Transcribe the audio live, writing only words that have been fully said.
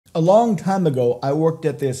A long time ago, I worked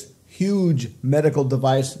at this huge medical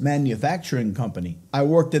device manufacturing company. I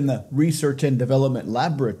worked in the research and development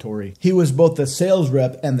laboratory. He was both the sales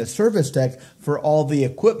rep and the service tech for all the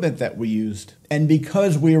equipment that we used. And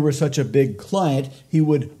because we were such a big client, he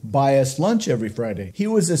would buy us lunch every Friday. He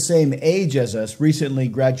was the same age as us, recently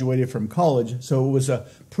graduated from college, so it was a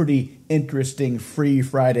pretty interesting free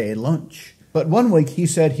Friday lunch. But one week he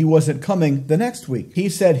said he wasn't coming the next week. He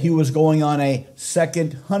said he was going on a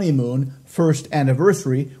second honeymoon, first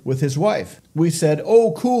anniversary with his wife. We said,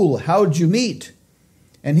 "Oh, cool, how'd you meet?"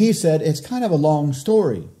 And he said, "It's kind of a long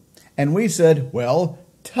story." And we said, "Well,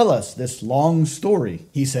 tell us this long story."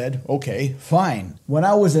 He said, "Okay, fine. When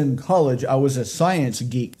I was in college, I was a science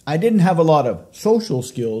geek. I didn't have a lot of social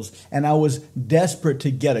skills, and I was desperate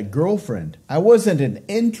to get a girlfriend. I wasn't an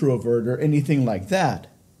introvert or anything like that.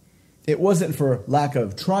 It wasn't for lack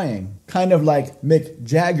of trying. Kind of like Mick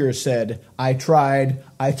Jagger said, I tried,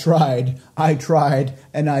 and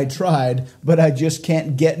I tried, but I just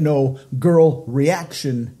can't get no girl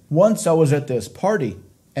reaction." Once I was at this party,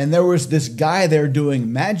 and there was this guy there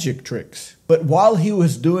doing magic tricks. But while he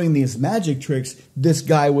was doing these magic tricks, this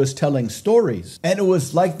guy was telling stories. And it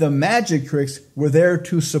was like the magic tricks were there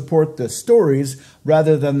to support the stories,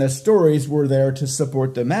 rather than the stories were there to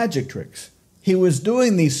support the magic tricks. He was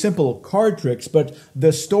doing these simple card tricks, but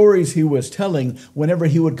the stories he was telling, whenever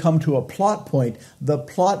he would come to a plot point, the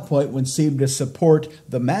plot point would seem to support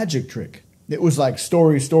the magic trick. It was like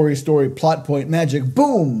story, story, story, plot point, magic,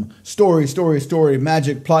 boom! Story, story, story,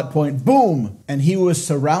 magic, plot point, boom! And he was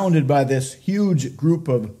surrounded by this huge group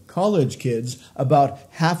of college kids, about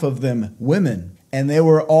half of them women. And they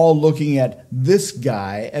were all looking at this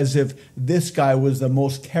guy as if this guy was the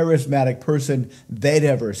most charismatic person they'd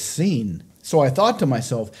ever seen. So I thought to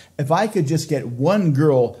myself, if I could just get one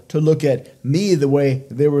girl to look at me the way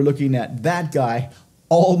they were looking at that guy,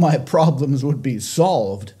 all my problems would be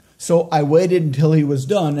solved. So I waited until he was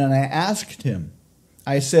done and I asked him.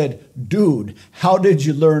 I said, "Dude, how did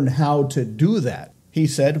you learn how to do that?" He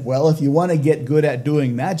said, "Well, if you want to get good at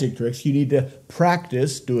doing magic tricks, you need to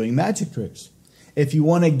practice doing magic tricks. If you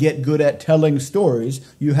want to get good at telling stories,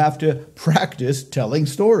 you have to practice telling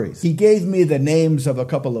stories." He gave me the names of a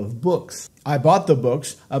couple of books. I bought the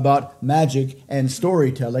books about magic and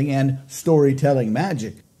storytelling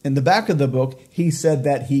magic. In the back of the book, he said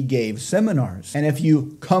that he gave seminars. And if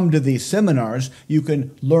you come to these seminars, you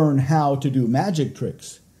can learn how to do magic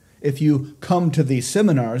tricks. If you come to these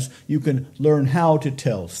seminars, you can learn how to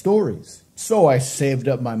tell stories. So I saved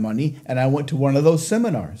up my money and I went to one of those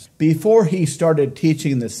seminars. Before he started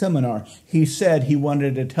teaching the seminar, he said he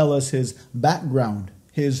wanted to tell us his background,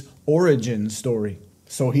 his origin story.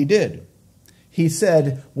 So he did. He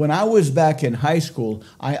said, "When I was back in high school,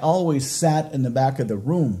 I always sat in the back of the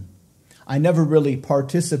room. I never really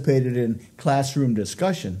participated in classroom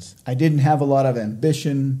discussions. I didn't have a lot of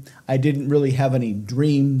ambition. I didn't really have any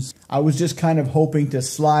dreams. I was just kind of hoping to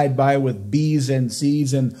slide by with B's and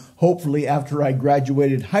C's and hopefully after I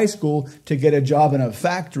graduated high school to get a job in a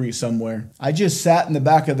factory somewhere. I just sat in the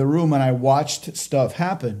back of the room and I watched stuff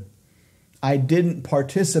happen. I didn't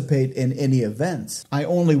participate in any events. I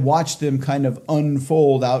only watched them kind of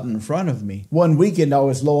unfold out in front of me. One weekend I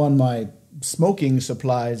was low on my smoking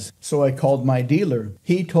supplies, so I called my dealer.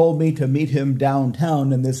 He told me to meet him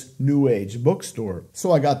downtown in this New Age bookstore.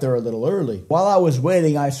 So I got there a little early. While I was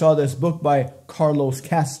waiting, I saw this book by Carlos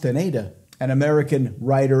Castaneda, an American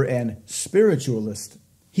writer and spiritualist.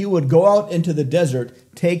 He would go out into the desert,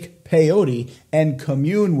 take peyote, and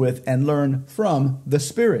commune with and learn from the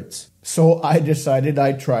spirits. So I decided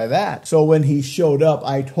I'd try that. So when he showed up,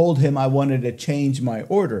 I told him I wanted to change my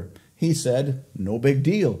order. He said, "No big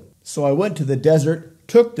deal." So I went to the desert,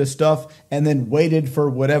 took the stuff, and then waited for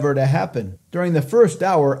whatever to happen. During the first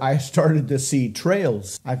hour, I started to see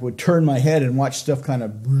trails. I would turn my head and watch stuff kind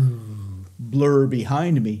of blur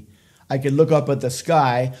behind me. I could look up at the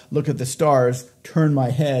sky, look at the stars, turn my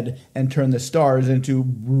head, and turn the stars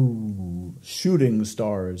into shooting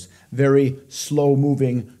stars. Very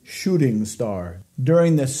slow-moving shooting star.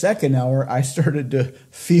 During the second hour, I started to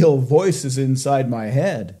feel voices inside my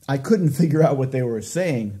head. I couldn't figure out what they were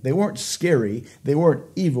saying. They weren't scary. They weren't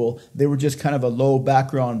evil. They were just kind of a low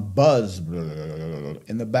background buzz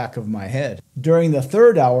in the back of my head. During the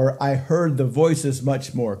third hour, I heard the voices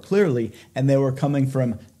much more clearly, and they were coming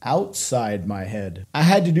from outside my head. I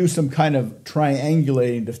had to do some kind of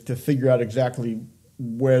triangulating to figure out exactly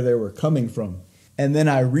where they were coming from. And then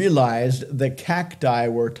I realized the cacti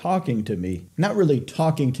were talking to me. Not really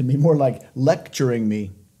talking to me, more like lecturing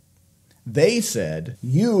me. They said,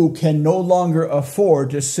 you can no longer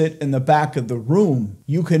afford to sit in the back of the room.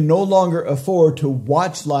 You can no longer afford to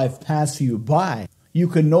watch life pass you by. You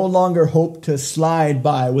can no longer hope to slide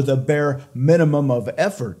by with a bare minimum of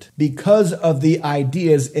effort. Because of the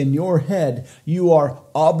ideas in your head, you are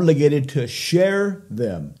obligated to share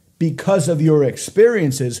them. Because of your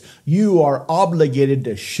experiences, you are obligated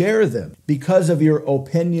to share them. Because of your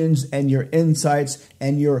opinions and your insights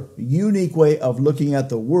and your unique way of looking at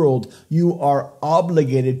the world, you are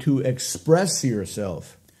obligated to express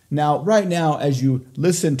yourself. Now, right now, as you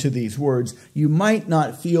listen to these words, you might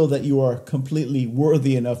not feel that you are completely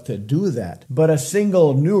worthy enough to do that. But a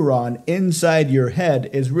single neuron inside your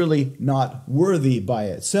head is really not worthy by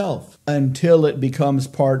itself until it becomes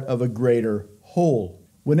part of a greater whole.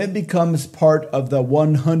 When it becomes part of the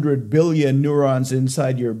 100 billion neurons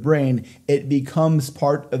inside your brain, it becomes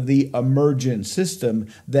part of the emergent system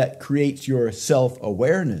that creates your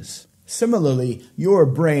self-awareness. Similarly, your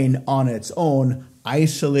brain on its own,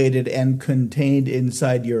 isolated and contained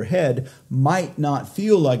inside your head, might not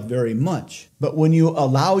feel like very much. But when you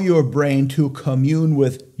allow your brain to commune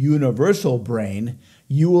with universal brain,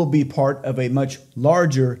 you will be part of a much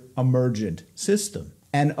larger emergent system.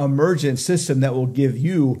 An emergent system that will give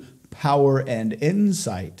you power and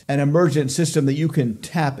insight. An emergent system that you can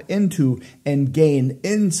tap into and gain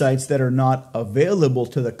insights that are not available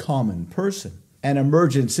to the common person. An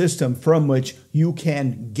emergent system from which you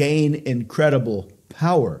can gain incredible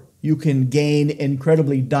power. You can gain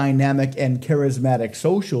incredibly dynamic and charismatic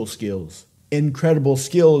social skills. Incredible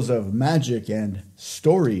skills of magic and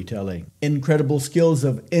storytelling. Incredible skills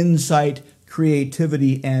of insight,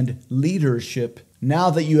 creativity, and leadership.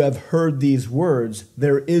 Now that you have heard these words,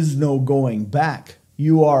 there is no going back.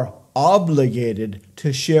 You are obligated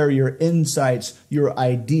to share your insights, your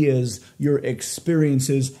ideas, your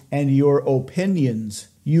experiences, and your opinions.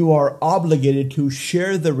 You are obligated to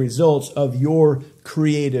share the results of your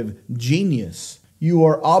creative genius. You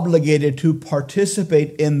are obligated to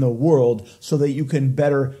participate in the world so that you can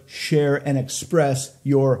better share and express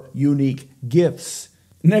your unique gifts.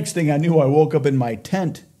 Next thing I knew, I woke up in my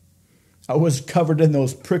tent. I was covered in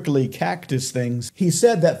those prickly cactus things. He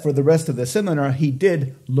said that for the rest of the seminar, he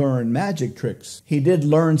did learn magic tricks. He did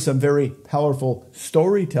learn some very powerful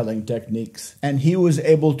storytelling techniques. And he was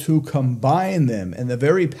able to combine them in the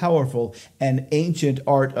very powerful and ancient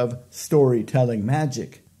art of storytelling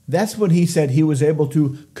magic. That's when he said he was able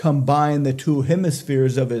to combine the two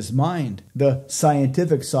hemispheres of his mind, the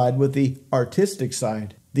scientific side with the artistic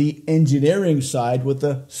side, the engineering side with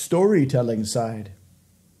the storytelling side,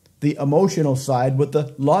 the emotional side with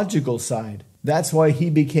the logical side. That's why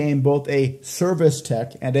he became both a service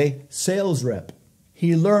tech and a sales rep.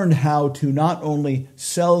 He learned how to not only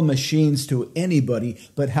sell machines to anybody,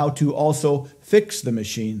 but how to also fix the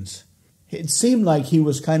machines. It seemed like he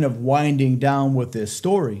was kind of winding down with this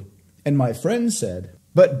story. And my friend said,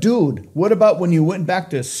 "But dude, what about when you went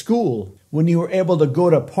back to school? When you were able to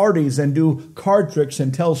go to parties and do card tricks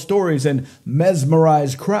and tell stories and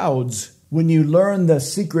mesmerize crowds? When you learn the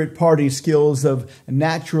secret party skills of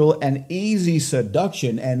natural and easy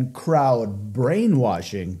seduction and crowd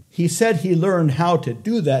brainwashing?" He said he learned how to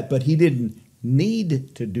do that, but he didn't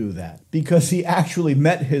need to do that because he actually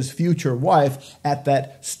met his future wife at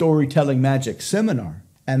that storytelling magic seminar.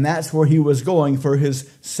 And that's where he was going for his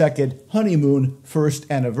second honeymoon first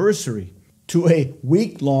anniversary, to a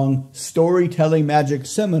week-long storytelling magic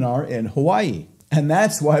seminar in Hawaii. And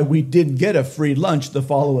that's why we didn't get a free lunch the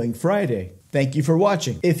following Friday. Thank you for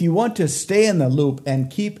watching. If you want to stay in the loop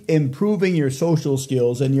and keep improving your social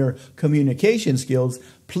skills and your communication skills,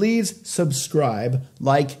 please subscribe,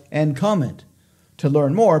 like, and comment. To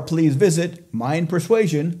learn more, please visit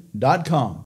mindpersuasion.com.